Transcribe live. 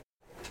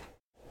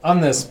On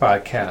this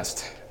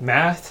podcast,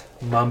 Math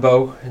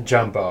Mumbo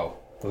Jumbo.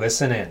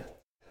 Listen in.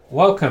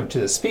 Welcome to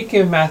the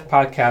Speaking of Math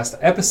podcast,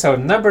 episode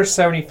number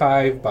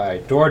 75 by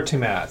Door to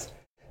Math.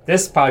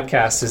 This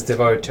podcast is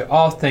devoted to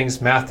all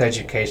things math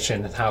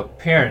education and how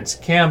parents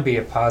can be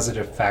a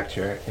positive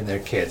factor in their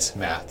kids'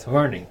 math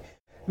learning.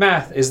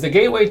 Math is the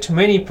gateway to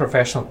many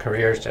professional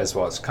careers as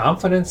well as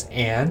confidence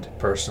and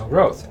personal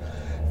growth.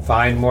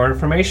 Find more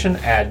information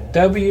at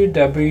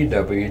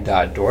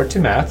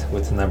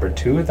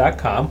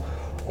www.doortomath.com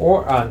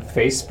or on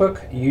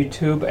Facebook,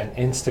 YouTube, and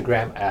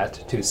Instagram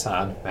at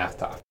Tucson Math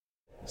Talk.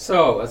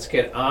 So let's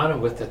get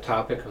on with the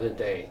topic of the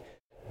day,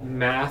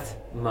 math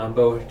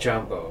mumbo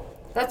jumbo.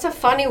 That's a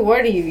funny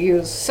word you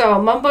use. So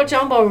mumbo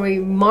jumbo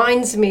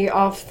reminds me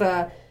of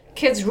the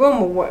kids'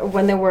 room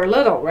when they were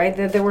little, right?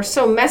 They were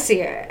so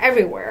messy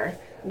everywhere.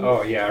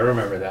 Oh yeah, I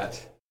remember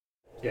that.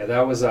 Yeah,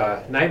 that was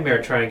a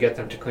nightmare trying to get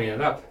them to clean it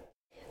up.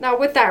 Now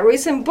with that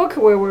recent book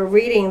we were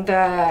reading,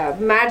 The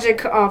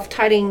Magic of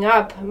Tidying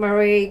Up,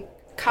 Marie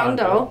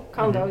Kondo,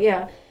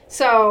 yeah.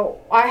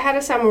 So I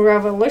had some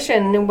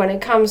revelation when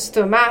it comes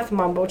to math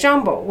mumbo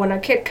jumbo. When a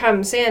kid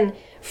comes in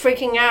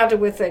freaking out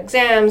with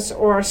exams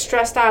or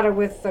stressed out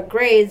with the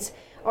grades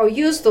or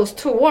use those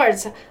two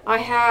words, I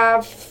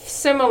have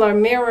similar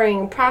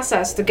mirroring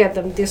process to get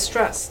them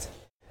distressed.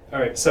 All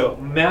right, so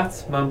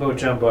math mumbo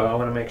jumbo, I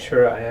want to make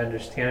sure I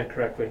understand it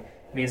correctly.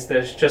 It means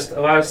there's just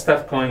a lot of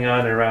stuff going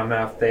on around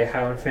math. They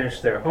haven't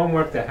finished their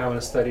homework, they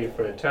haven't studied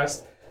for a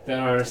test, they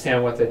don't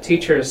understand what the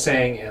teacher is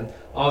saying, and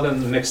all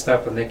of them mixed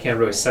up and they can't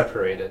really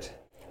separate it.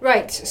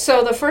 Right.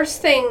 So the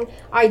first thing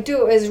I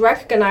do is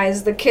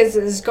recognize the kids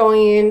is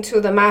going into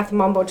the math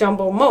mumbo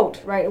jumbo mode,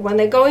 right? When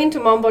they go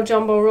into mumbo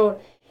jumbo mode,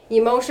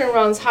 emotion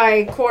runs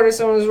high,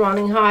 cortisol is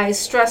running high,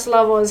 stress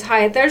level is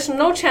high. There's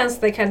no chance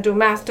they can do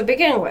math to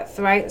begin with,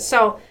 right?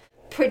 So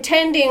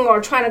pretending or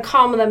trying to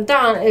calm them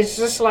down is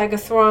just like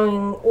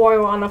throwing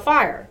oil on a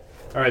fire.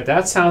 All right,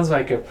 that sounds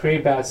like a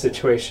pretty bad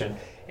situation.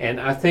 And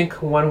I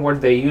think one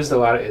word they used a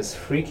lot is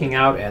freaking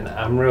out and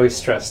I'm really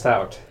stressed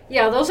out.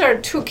 Yeah, those are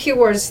two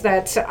keywords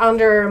that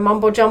under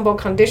mumbo-jumbo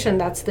condition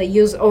that they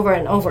use over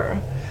and over.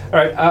 All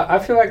right, I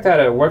feel like that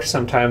at work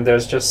sometime.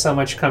 There's just so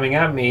much coming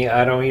at me,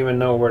 I don't even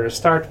know where to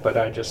start, but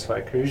I just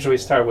usually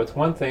start with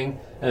one thing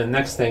and the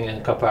next thing, and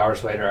a couple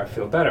hours later I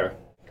feel better.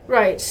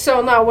 Right,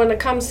 so now when it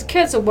comes to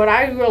kids, what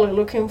I'm really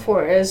looking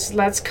for is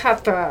let's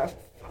cut the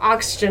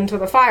oxygen to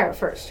the fire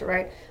first,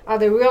 right? Are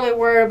they really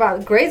worried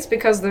about grades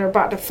because they're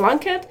about to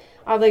flunk it?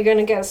 Are they going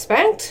to get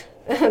spanked?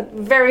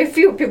 Very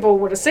few people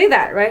would say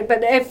that, right?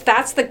 But if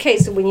that's the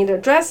case, we need to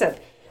address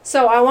it.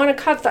 So I want to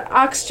cut the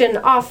oxygen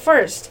off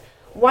first.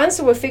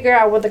 Once we figure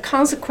out what the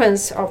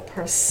consequence or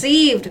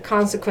perceived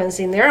consequence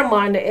in their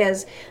mind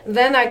is,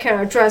 then I can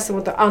address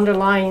what the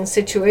underlying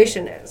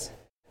situation is.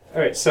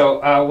 All right, so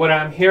what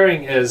I'm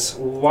hearing is,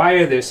 why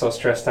are they so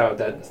stressed out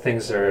that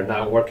things are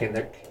not working?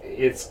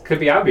 It could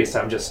be obvious,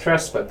 I'm just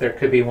stressed, but there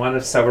could be one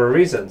of several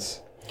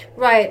reasons.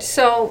 Right,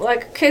 so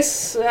like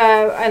case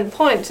and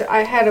point,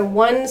 I had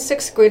one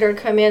sixth grader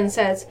come in and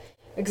says,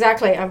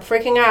 exactly, I'm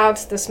freaking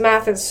out, this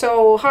math is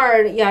so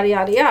hard, yada,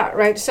 yada, yada,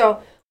 right?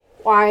 So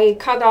I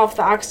cut off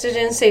the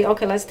oxygen, say,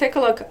 okay, let's take a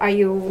look. Are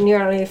you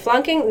nearly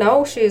flunking?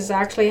 No, she's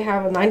actually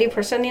have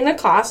 90% in the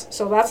class,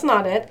 so that's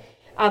not it.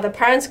 The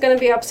parent's going to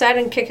be upset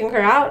and kicking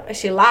her out.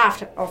 She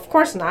laughed. Of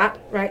course not,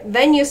 right?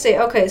 Then you say,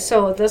 okay,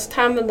 so this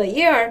time of the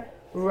year,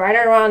 right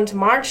around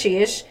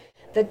March-ish,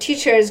 the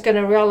teacher is going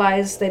to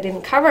realize they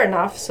didn't cover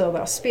enough, so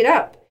they'll speed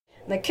up.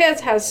 The kids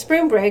have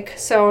spring break,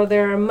 so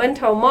their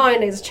mental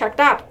mind is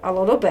checked out a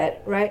little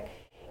bit, right?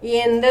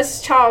 In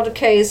this child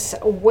case,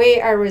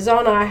 we,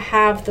 Arizona,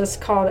 have this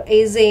called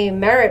AZ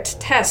merit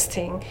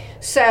testing.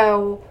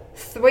 So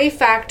 3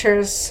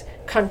 factors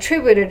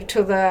contributed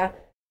to the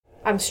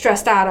I'm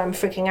stressed out, I'm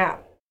freaking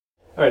out.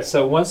 All right,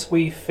 so once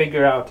we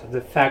figure out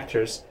the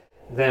factors,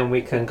 then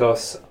we can go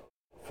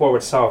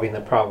forward solving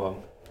the problem.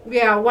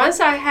 Yeah, once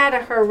I had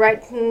her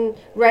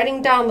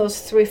writing down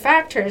those 3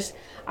 factors,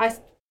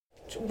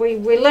 we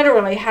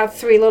literally have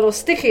 3 little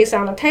stickies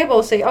on the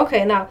table, say,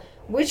 okay, now,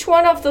 which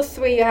one of the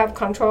 3 you have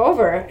control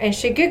over? And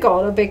she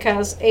giggled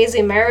because AZ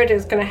merit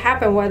is going to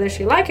happen whether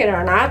she like it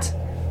or not,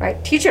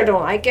 right? Teacher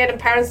don't like it and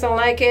parents don't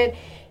like it,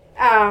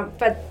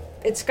 but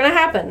it's going to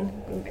happen.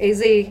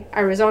 AZ,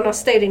 Arizona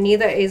State, in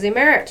neither AZ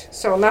merit.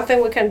 So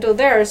nothing we can do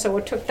there, so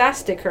we took that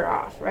sticker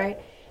off, right?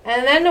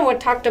 And then we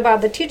talked about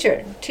the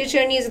teacher.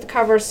 Teacher needs to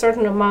cover a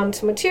certain amount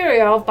of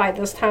material by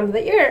this time of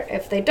the year.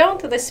 If they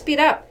don't, they speed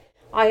up.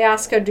 I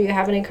asked her, do you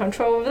have any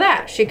control over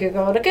that? She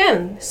giggled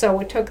again. So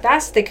we took that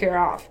sticker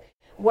off.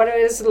 What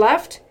is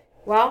left?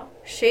 Well,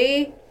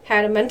 she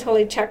had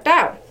mentally checked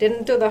out.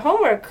 Didn't do the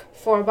homework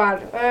for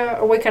about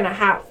a week and a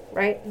half,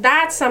 right?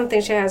 That's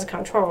something she has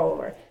control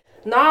over.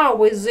 Now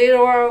we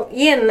zero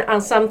in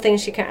on something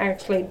she can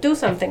actually do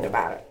something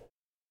about it.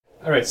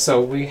 All right,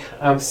 so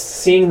I'm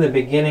seeing the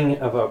beginning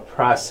of a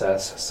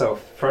process. So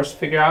first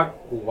figure out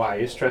why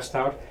you're stressed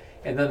out,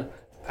 and then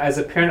as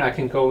a parent I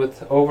can go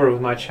over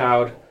with my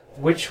child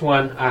which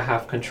one I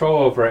have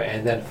control over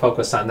and then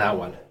focus on that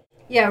one.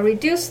 Yeah,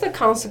 reduce the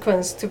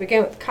consequence to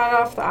begin with. Cut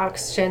off the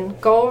oxygen,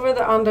 go over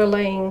the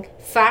underlying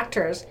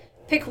factors,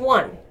 pick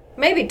one,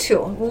 maybe two,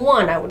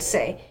 one I would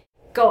say.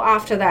 Go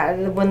after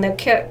that. When the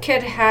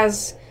kid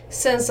has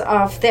sense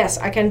of this,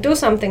 I can do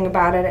something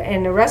about it,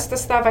 and the rest of the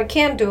stuff I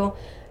can't do,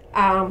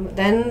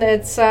 then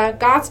it's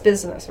God's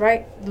business,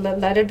 right?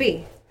 Let it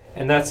be.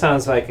 And that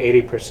sounds like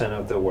 80%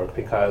 of the work,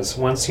 because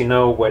once you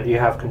know what you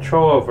have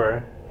control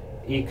over,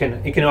 you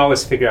can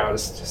always figure out a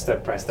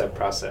step-by-step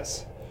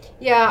process.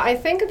 Yeah, I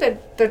think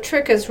that the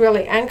trick is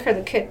really anchor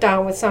the kid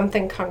down with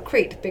something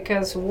concrete,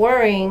 because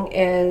worrying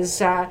is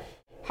how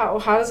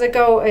does it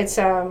go? It's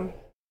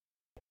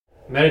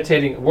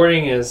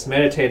Worrying is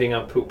meditating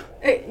on poop.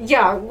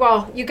 Yeah,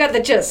 well, you got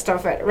the gist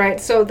of it, right?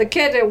 So the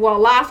kid will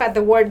laugh at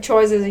the word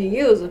choices you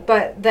use,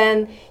 but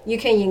then you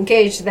can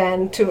engage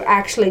then to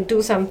actually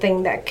do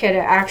something that kid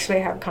actually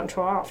have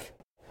control of.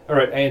 All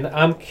right, and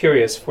I'm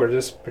curious for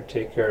this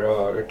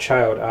particular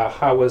child,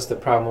 how was the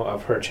problem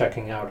of her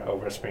checking out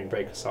over spring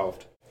break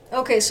solved?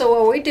 Okay, so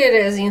what we did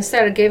is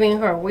instead of giving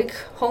her a week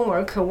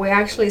homework, we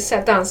actually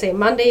sat down and say,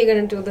 Monday you're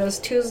going to do this,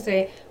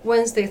 Tuesday,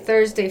 Wednesday,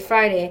 Thursday,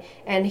 Friday,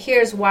 and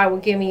here's why we're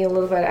giving you a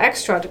little bit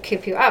extra to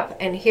keep you up,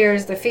 and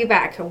here's the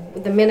feedback.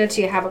 The minute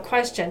you have a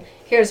question,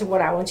 here's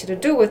what I want you to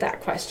do with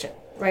that question,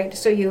 right?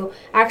 So you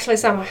actually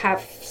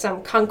have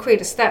some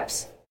concrete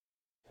steps.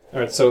 All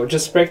right, so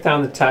just break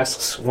down the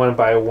tasks one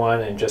by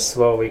one and just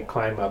slowly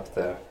climb up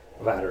the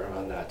ladder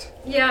on that.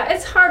 Yeah,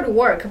 it's hard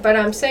work, but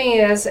I'm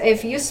saying is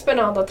if you spend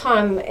all the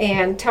time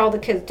and tell the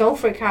kids don't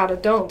freak out or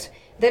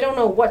they don't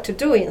know what to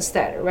do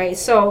instead, right?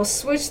 So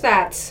switch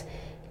that,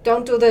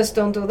 don't do this,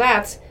 don't do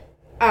that.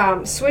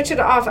 Switch it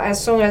off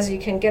as soon as you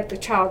can get the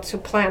child to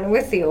plan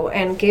with you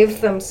and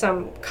give them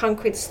some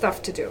concrete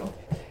stuff to do.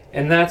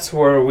 And that's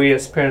where we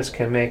as parents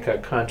can make a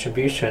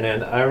contribution.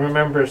 And I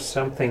remember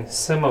something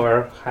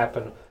similar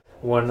happened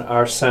when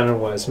our son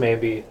was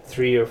maybe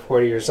 3 or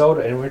 4 years old,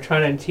 and we're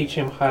trying to teach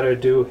him how to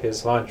do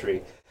his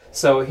laundry.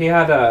 So he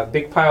had a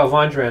big pile of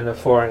laundry on the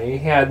floor, and he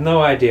had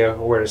no idea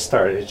where to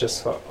start. It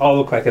just all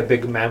looked like a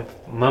big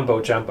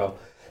mumbo jumbo.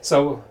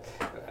 So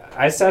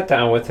I sat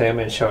down with him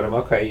and showed him,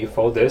 okay, you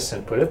fold this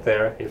and put it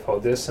there, you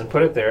fold this and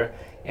put it there,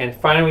 and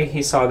finally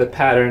he saw the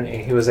pattern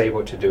and he was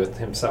able to do it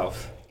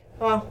himself.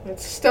 Well,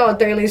 it's still a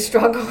daily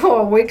struggle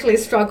or a weekly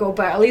struggle,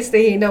 but at least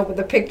he knows what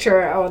the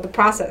picture or the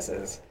process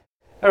is.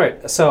 All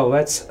right, so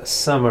let's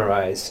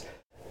summarize.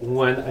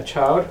 When my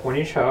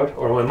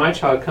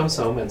child comes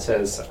home and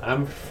says,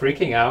 I'm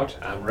freaking out,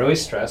 I'm really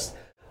stressed,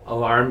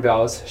 alarm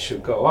bells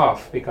should go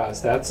off,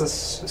 because that's a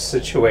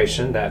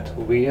situation that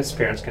we as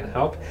parents can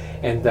help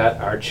and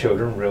that our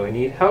children really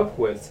need help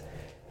with.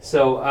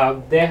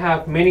 So they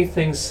have many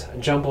things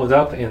jumbled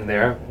up in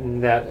there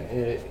and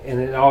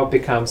it all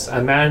becomes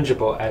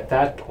unmanageable at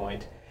that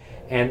point.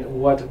 And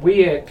what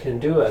we can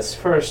do as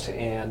first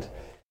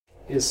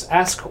is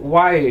ask,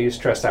 why are you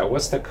stressed out?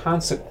 What's the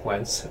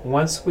consequence?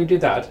 Once we do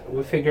that,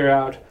 we figure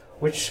out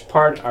which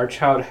part our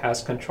child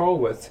has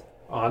control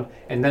on,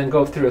 and then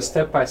go through a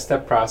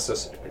step-by-step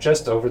process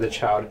just over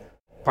the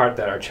part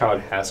that our child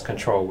has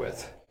control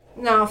with.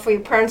 Now, for your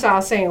parents are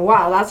saying,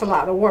 wow, that's a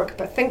lot of work,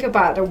 but think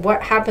about it,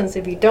 what happens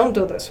if you don't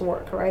do this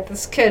work, right?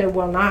 This kid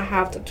will not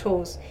have the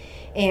tools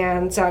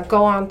and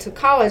go on to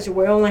college.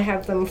 We only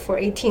have them for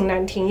 18,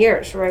 19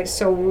 years, right?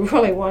 So we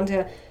really want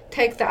to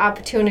take the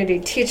opportunity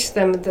to teach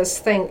them this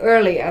thing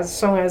early as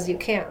soon as you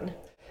can.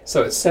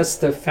 So it sets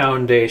the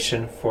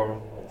foundation for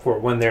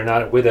when they're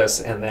not with us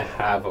and they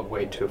have a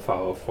way to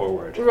follow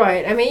forward.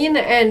 Right. I mean, in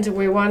the end,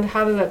 we want,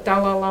 how the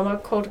Dalai Lama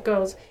quote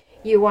goes,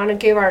 you want to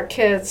give our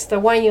kids the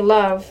one you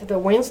love, the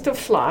wings to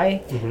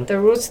fly, the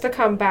roots to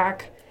come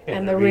back,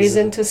 and the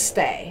reason to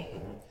stay.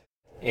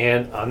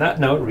 And on that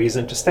note,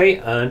 reason to stay.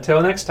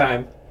 Until next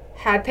time.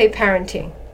 Happy parenting.